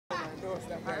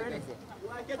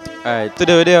Alright,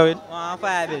 today we're there with 1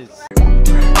 5 minutes.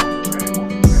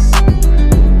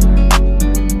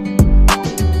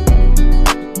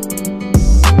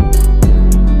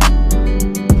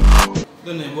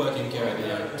 Don't know boy can carry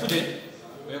it. Today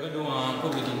we're gonna do a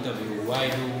public interview. Why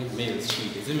do males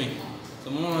cheat? Is it me? So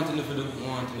I want to know if you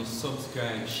want to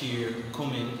subscribe, share,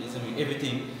 comment, is it me?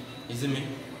 Everything, is it me?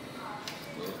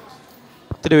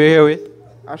 Today we're here with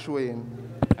Ashwin.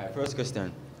 Alright, first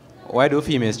question. Why do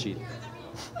females cheat?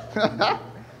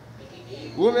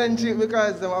 Women cheat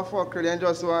because they are fuckery and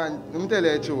just want, let me tell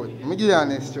you the truth. Let me give you the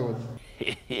honest truth.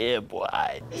 Yeah,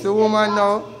 boy. So woman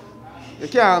now, you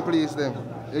can't please them.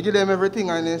 You give them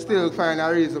everything and they still find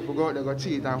a reason to go out there go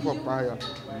cheat and fuck by you.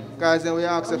 Because then we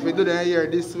ask if you do them here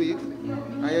this week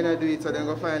and you don't do it, so then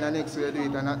go find the next way you do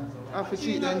it and after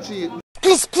cheat then cheat.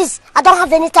 Please, I don't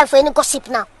have any time for any gossip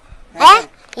now. Eh?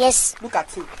 Yes. Look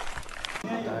at you.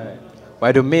 Alright.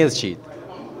 Why do males cheat?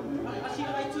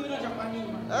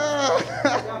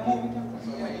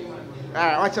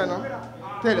 Alright, watch out now.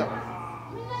 Tell you.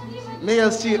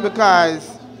 Males cheat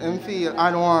because they feel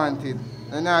unwanted.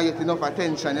 They not get enough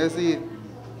attention, you see.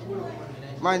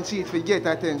 Man cheat for get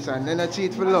attention, then they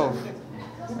cheat for love.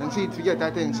 And cheat for get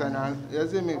attention, and you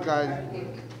see me, because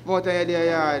more time you're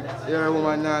yard, you're a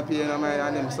woman not paying no mind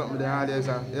and them something there, you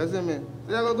see me.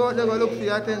 So go out there, go look for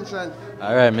your attention.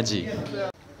 Alright, my G.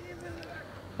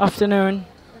 Afternoon.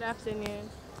 Good afternoon.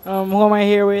 Who am I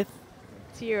here with?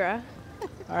 Tira.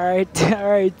 Alright,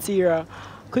 Tira.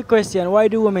 Quick question, why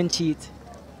do women cheat?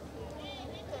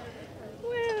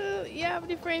 Well, you have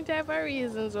different type of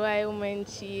reasons why women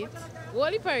cheat.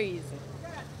 What if a reason?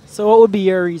 So what would be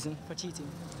your reason for cheating?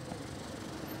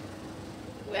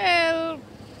 Well,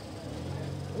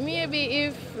 maybe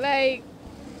if like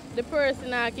the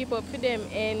person I keep up for them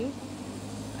and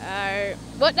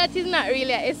but that is not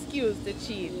really an excuse to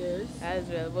cheat as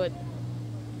well, but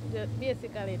just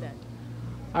basically that.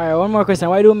 Alright, one more question,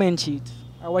 why do men cheat?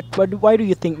 Or why do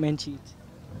you think men cheat?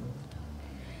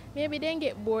 Maybe they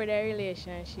get bored of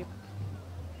relationship.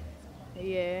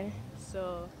 Yeah,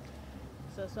 so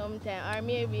sometimes, or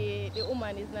maybe the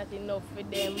woman is not enough for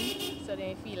them, so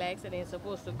they feel like they're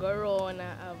supposed to go around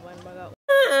and have one bag of.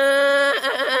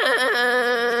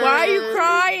 Why are you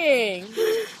crying?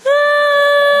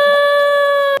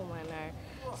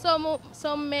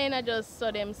 Some men are just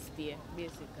so them stay,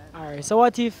 basically. Alright, so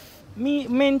what if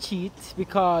men cheat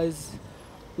because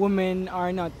women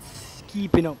are not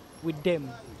keeping up with them?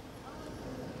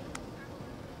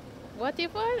 What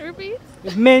if what? Repeat?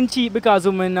 If men cheat because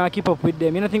women not keep up with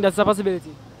them, you don't think that's a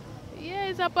possibility? Yeah,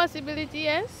 it's a possibility,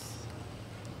 yes.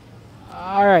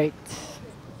 Alright.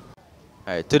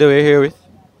 Alright, today we're here with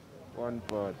One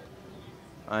part.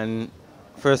 and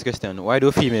first question, why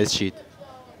do females cheat?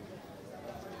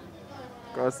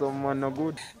 Because someone no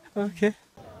good Okay.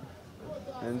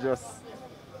 and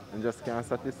just can't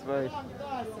satisfy.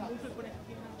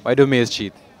 Why do males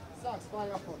cheat?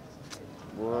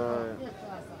 Boy,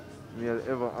 me'll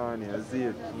ever on you, see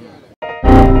it.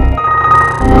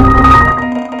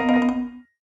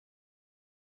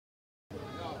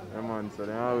 Yeah, man, so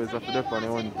they always have to depend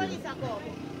on one thing.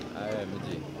 Alright, my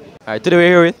G. Alright, today we're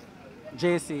here with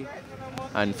JC.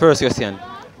 and first question,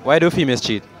 why do females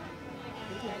cheat?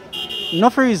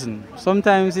 Enough reason.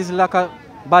 Sometimes it's like a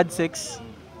bad sex.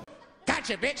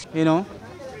 Gotcha, bitch. You know?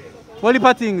 All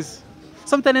the things.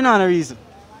 Sometimes they not a reason.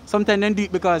 Sometimes they do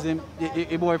it because a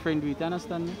boyfriend do it. You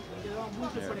understand me?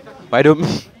 Why do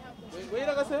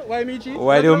Why me cheat?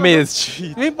 why do males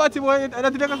cheat? Me party boy.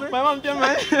 That's what I say. My mom tell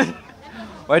me.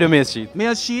 Why do males cheat?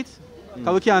 Males cheat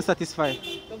because we can't satisfy.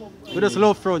 We just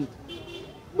love front.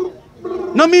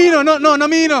 No me no, no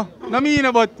me no. No me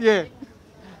no, but yeah.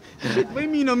 Shit, what do you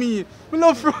mean no me? We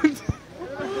love front.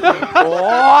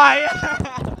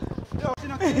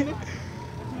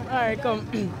 Alright, come.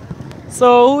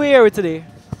 So who are here with today?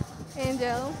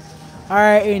 Angel.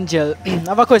 Alright, Angel. I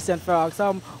have a question for us.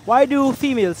 Why do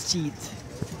females cheat?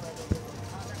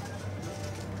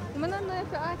 I don't know if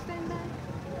you ask them that.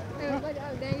 Everybody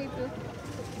out there need to.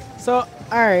 So,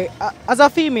 alright, as a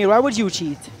female, why would you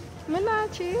cheat? I'm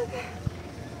not cheat.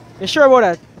 You sure about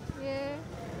that? Yeah.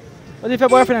 What if your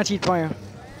boyfriend cheat on you?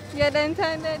 Yeah, then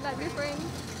time that different.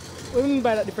 What do you mean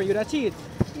by that different? You that cheat?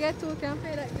 Yeah, two can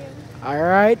play that game.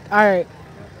 Alright, alright.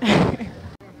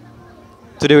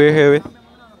 Today we're here with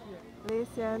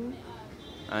Listen.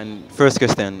 and first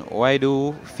question, why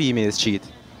do females cheat?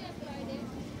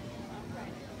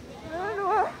 I don't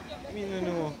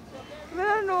know. I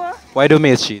don't know. Why do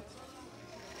males cheat?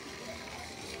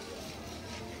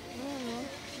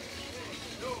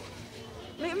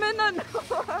 I don't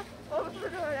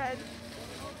know that.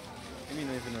 You mean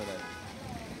if you know that?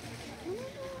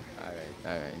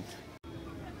 Alright.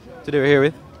 Today we're here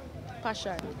with?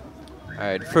 Passion.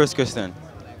 Alright, first question.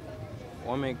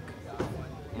 What make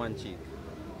man cheat?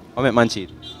 What make man cheat?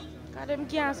 Because them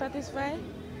can't satisfy.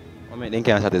 What make them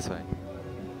can't satisfy?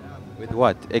 With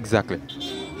what exactly?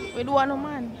 With one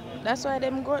man. That's why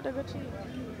them go to go cheat.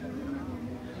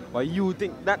 Why you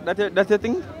think that's your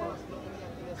thing?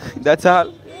 That's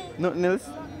all? Nothing else?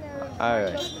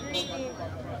 Alright.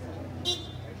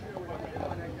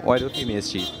 Why do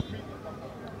females cheat?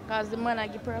 Because the man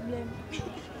have a problem.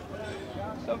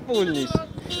 Foolish.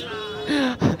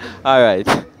 Alright.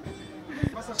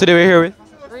 Today we're here with?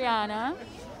 Rihanna.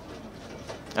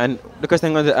 And the question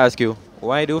I'm going to ask you,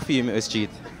 why do females cheat?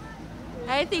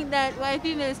 I think that why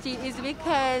females cheat is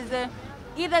because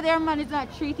either their man is not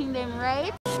treating them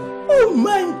right. Oh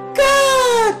my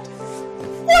God!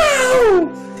 Wow!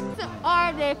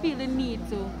 Or they feel the need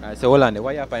to. Alright, so hold on there.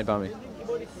 Why you find for me?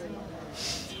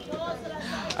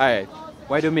 Alright.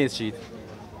 Why do males cheat?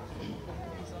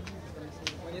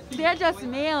 They're just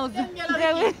males.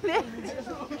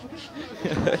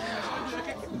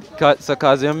 So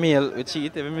cause you're male, we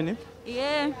cheat every minute?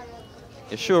 Yeah.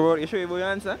 You sure about your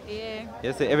answer? Yeah.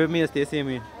 You say every male stay the same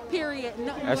way? Period.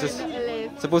 Nothing That's more, just- nothing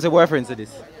less. Suppose your boyfriend said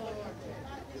this.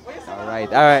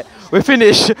 Alright. We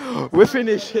finish.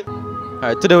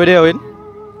 Alright, today we're there with?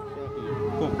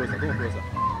 Come closer.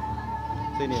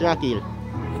 Say your name. Shakil.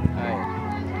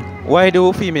 Alright. Why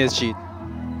do females cheat?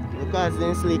 Because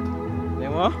they slick. They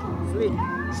what? Slick.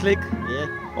 Slick? Yeah.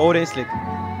 Oh, they slick.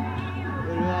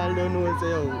 Well, we all don't know,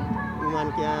 say,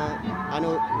 woman can't, I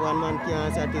know one man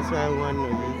can't satisfy one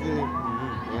man, you see me?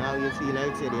 How you feel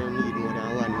like say they need more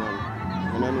than one man.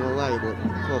 I don't know why, but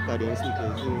fuck are they slick,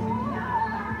 you see me?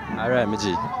 Alright, my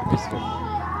G.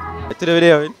 Respect. Today we're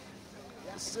there with?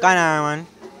 Scanner, man.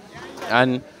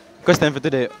 And question for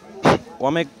today.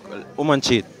 What make woman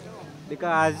cheat?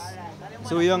 Because,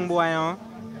 so young boy now,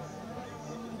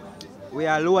 we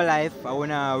are low life, I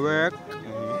wanna work.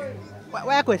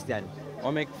 Why a question?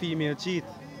 What make female cheat?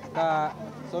 Because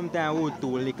sometimes we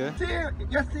too liquor.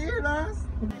 You serious?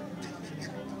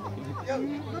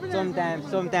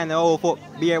 Sometimes the whole fuck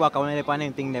beer back when they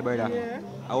pan thing there, brother.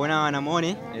 I wanna earn the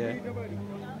money. Yeah.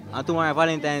 And tomorrow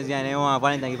Valentine's Day and I want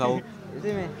Valentine's gift. You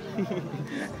see me?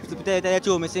 To tell you the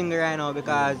truth, I'm single right now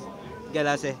because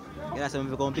girl say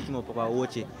me come pick him up and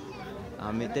watch it.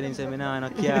 And I tell him say me nah no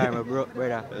care, my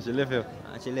brother. She left you?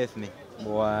 And she left me.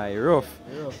 Boy, rough.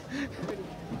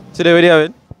 Today we're there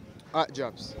with? Hot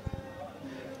jobs.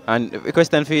 And the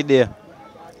question for you there.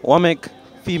 What make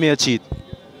female cheat?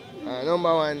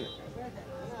 Number one,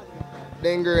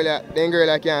 them girl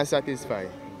that can't satisfy.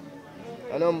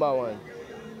 Number one.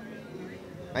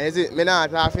 And you see, me not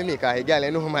talk for me because the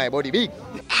girl know my body big.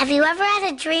 Have you ever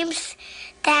had a dream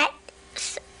that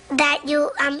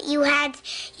you want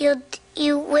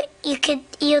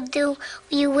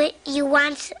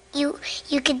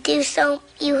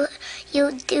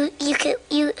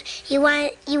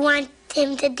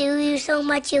him to do you so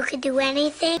much you could do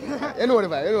anything? You know the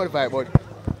vibe, but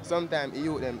sometimes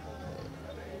you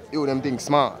them think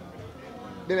smart.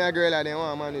 Then a girl that they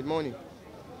want a man with money.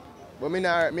 But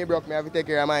me broke, me have to take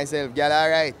care of myself. Girl,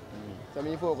 alright. So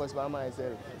me focus on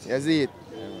myself. You see it?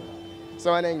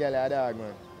 Some of them girl are dog,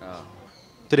 man.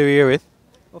 Today we're here with?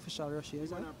 Official Russia, is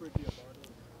that?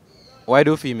 Why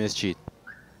do females cheat?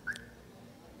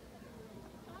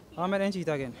 How many them cheat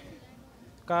again?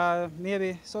 Because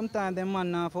maybe sometimes them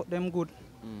man fuck them good.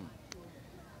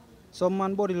 Some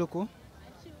man body look good.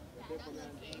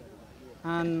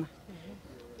 And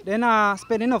they not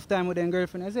spend enough time with them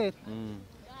girlfriend, is it?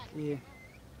 Yeah.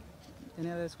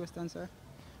 Any other questions, sir?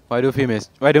 Why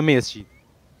do males cheat?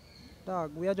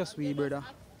 Dog, we are just we, brother.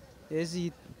 You see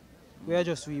it? We are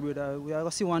just we, brother. We are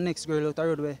going to see one next girl out the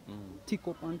road where tick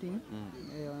up and thing.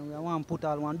 Yeah, and we want to put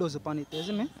all one dozen upon it, you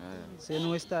see me? So you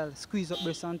know style, squeeze up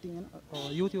breast and thing, you know? Or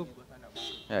YouTube.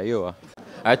 Yeah, you are.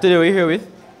 Alright, today we're here with?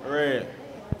 Ray.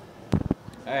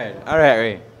 Alright,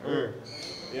 Ray.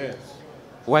 Yes.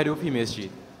 Why do females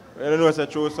cheat? I don't know what's the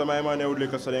truth, so my man would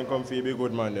like us so they come for be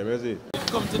good man them, is it?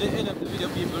 Come to the end of the video,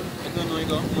 people. I don't know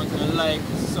you want to like,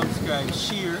 subscribe,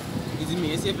 share. Is it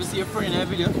me? If you see a friend in a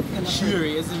video, share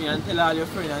it, is it me? And tell all your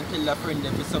friends and tell a friend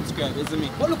them to subscribe, is it me?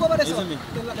 Oh, look over there, Is sir. it me?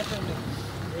 Tell that friend there.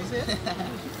 You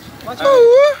see? Watch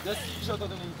out. Just shout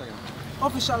out on Instagram.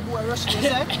 Official boy Russia, you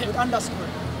see? With underscore.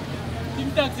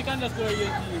 Team Toxic underscore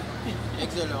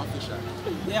Excellent official.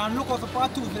 Yeah, and look out for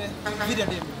part 2 for the video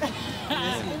them.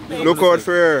 Look out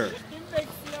for her.